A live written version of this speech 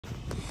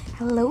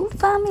Hello,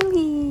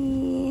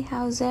 family.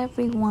 How's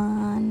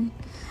everyone?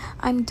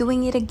 I'm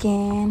doing it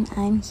again.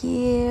 I'm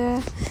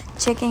here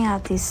checking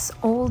out this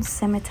old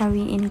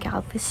cemetery in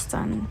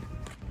Galveston.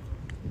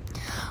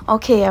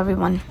 Okay,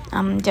 everyone.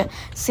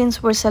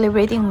 Since we're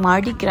celebrating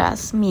Mardi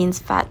Gras, means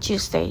Fat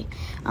Tuesday,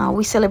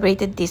 we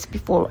celebrated this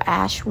before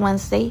Ash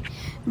Wednesday.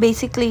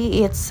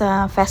 Basically, it's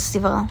a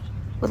festival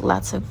with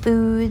lots of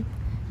food,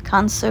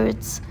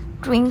 concerts,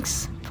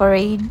 drinks,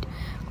 parade,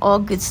 all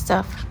good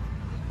stuff.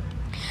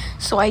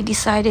 So I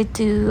decided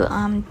to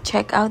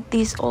check out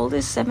this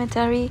oldest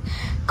cemetery,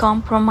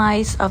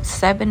 comprised of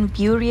 7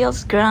 burial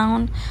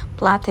grounds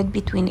plotted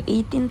between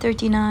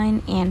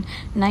 1839 and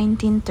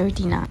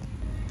 1939.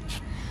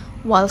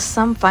 While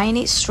some find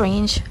it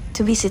strange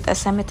to visit a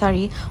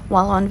cemetery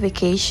while on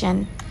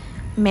vacation,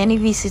 many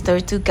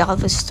visitors to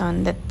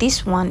Galveston that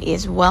this one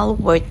is well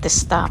worth the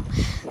stop.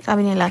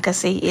 Sabi nila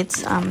kasi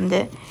it's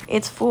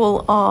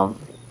full of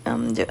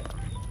the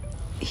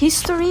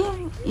history,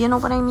 you know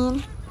what I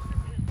mean?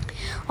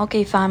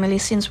 Okay, family,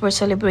 since we're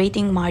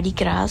celebrating Mardi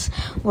Gras,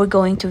 we're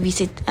going to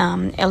visit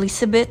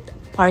Elizabeth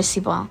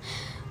Percival.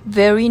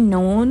 Very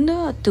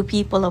known to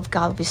people of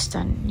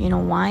Galveston. You know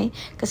why?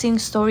 Kasi yung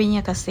story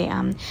niya kasi,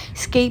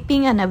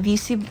 escaping an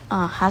abusive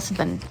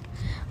husband.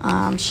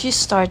 She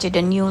started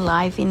a new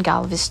life in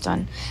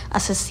Galveston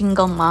as a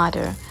single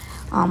mother.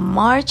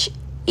 March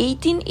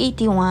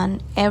 1881,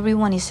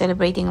 everyone is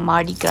celebrating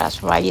Mardi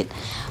Gras, right?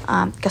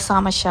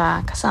 Kasama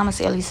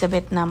si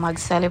Elizabeth na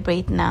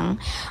mag-celebrate ng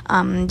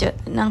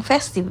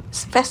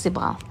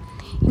festival.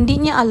 Hindi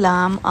niya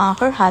alam,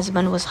 her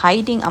husband was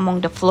hiding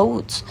among the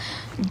floats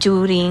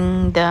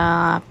during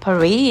the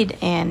parade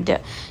and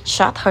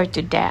shot her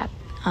to death.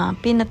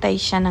 Pinatay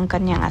siya ng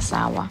kanyang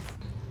asawa.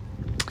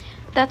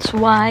 That's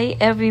why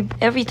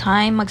every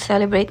time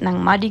mag-celebrate ng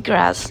Mardi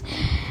Gras,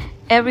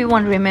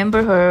 everyone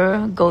remember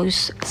her,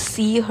 goes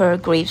see her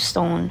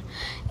gravestone,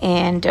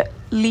 and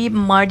leave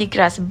Mardi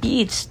Gras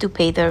beads to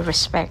pay their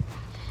respect.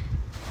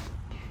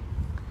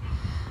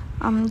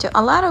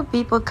 A lot of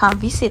people come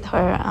visit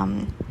her.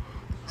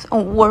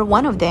 We're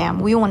one of them.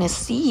 We want to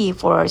see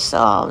for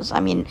ourselves. I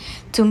mean,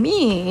 to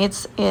me,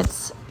 it's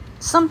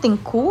something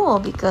cool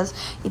because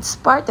it's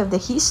part of the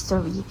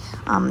history.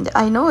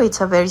 I know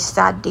it's a very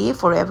sad day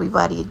for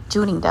everybody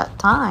during that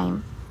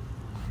time.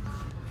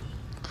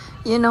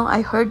 You know,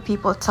 I heard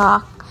people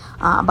talk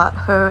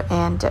about her,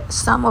 and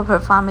some of her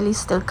family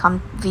still come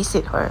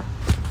visit her.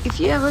 If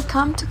you ever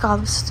come to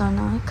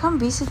Galveston, come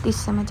visit this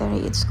cemetery.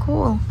 It's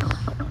cool.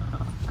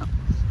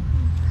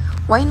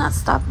 Why not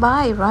stop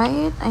by,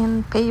 right?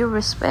 And pay your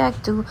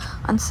respect to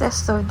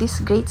ancestors of this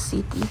great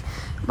city.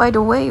 By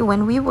the way,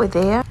 when we were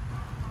there,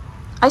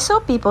 I saw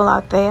people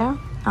out there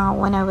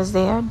when I was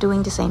there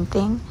doing the same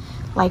thing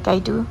like I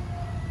do.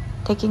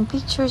 Taking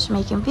pictures,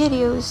 making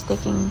videos,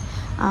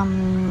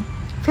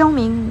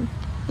 filming,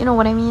 you know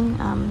what I mean?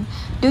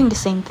 Doing the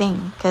same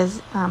thing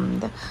because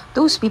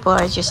those people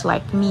are just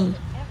like me.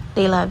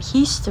 They love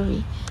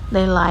history.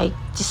 They like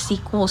to see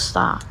cool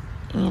stuff,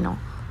 you know,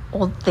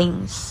 old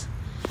things.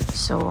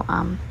 So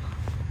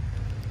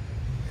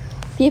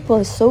people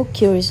are so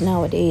curious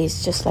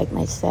nowadays, just like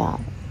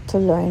myself, to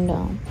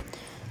learn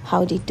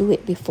how they do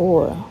it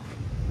before,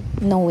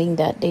 knowing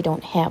that they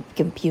don't have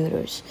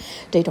computers,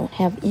 they don't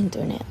have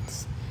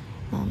internets.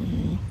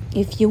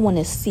 If you want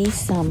to see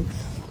some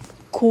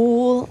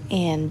cool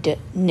and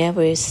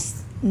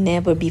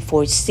never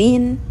before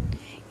seen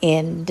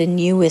and the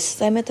newest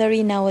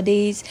cemetery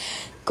nowadays,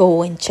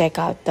 go and check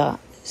out the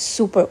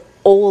super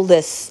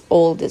oldest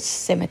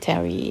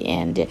cemetery,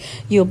 and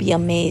you'll be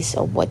amazed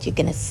of what you're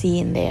gonna see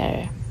in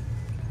there.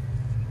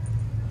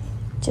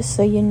 Just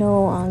so you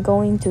know,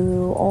 going to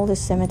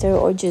oldest cemetery,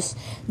 or just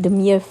the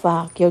mere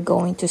fact you're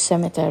going to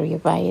cemetery,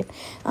 right,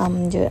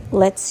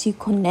 lets you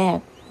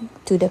connect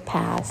to the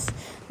past.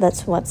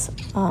 That's what's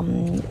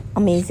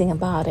amazing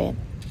about it.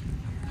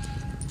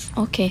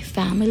 Okay,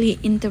 family,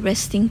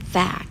 interesting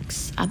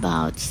facts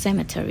about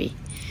cemetery.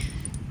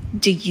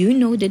 Do you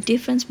know the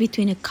difference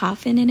between a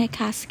coffin and a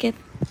casket?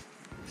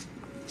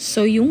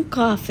 So yung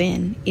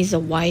coffin is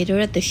wider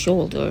at the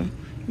shoulder,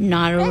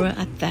 narrower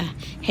at the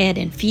head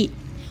and feet,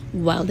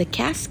 while the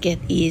casket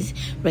is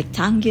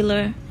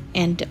rectangular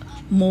and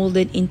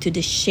molded into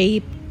the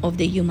shape of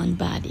the human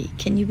body.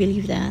 Can you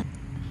believe that?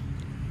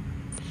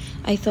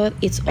 I thought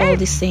it's all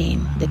the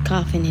same, the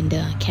coffin and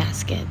the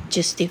casket,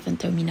 just different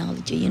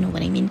terminology, you know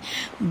what I mean?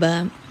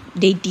 But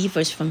they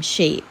differ from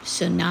shape,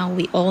 so now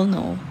we all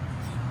know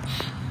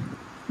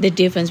the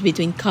difference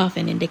between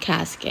coffin and the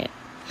casket.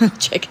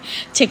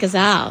 check us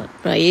out,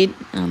 right?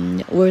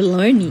 We're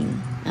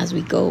learning as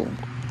we go.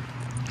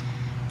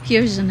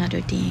 Here's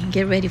another thing.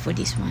 Get ready for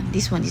this one.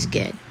 This one is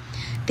good.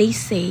 They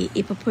say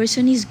if a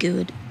person is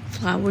good,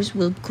 flowers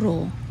will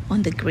grow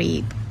on the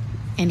grave.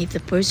 And if the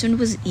person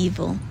was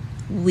evil,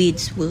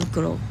 weeds will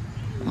grow.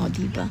 Oh,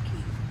 diba?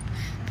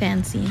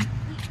 Fancy.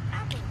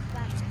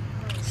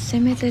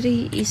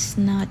 Cemetery is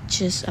not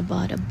just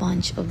about a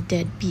bunch of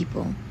dead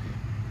people.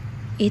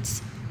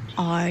 It's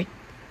art,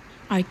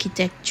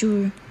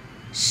 architecture,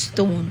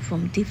 stone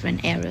from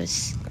different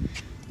eras.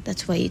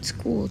 That's why it's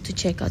cool to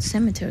check out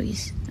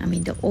cemeteries. I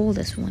mean, the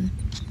oldest one.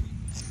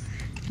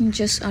 And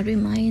just a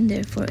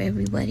reminder for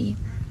everybody.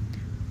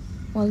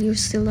 While you're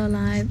still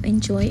alive,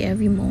 enjoy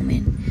every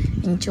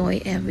moment.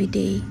 Enjoy every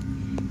day.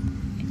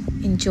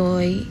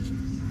 Enjoy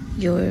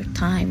your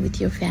time with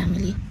your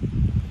family.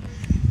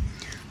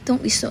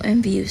 Don't be so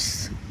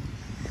envious.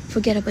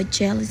 Forget about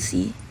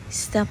jealousy.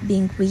 Stop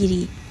being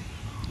greedy.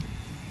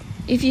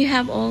 If you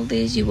have all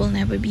this, you will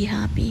never be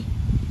happy.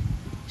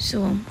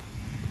 So,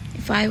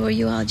 if I were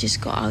you, I'll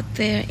just go out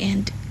there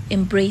and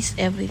embrace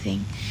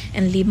everything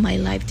and live my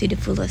life to the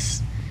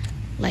fullest,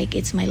 like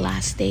it's my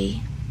last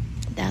day.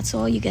 That's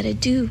all you gotta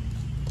do.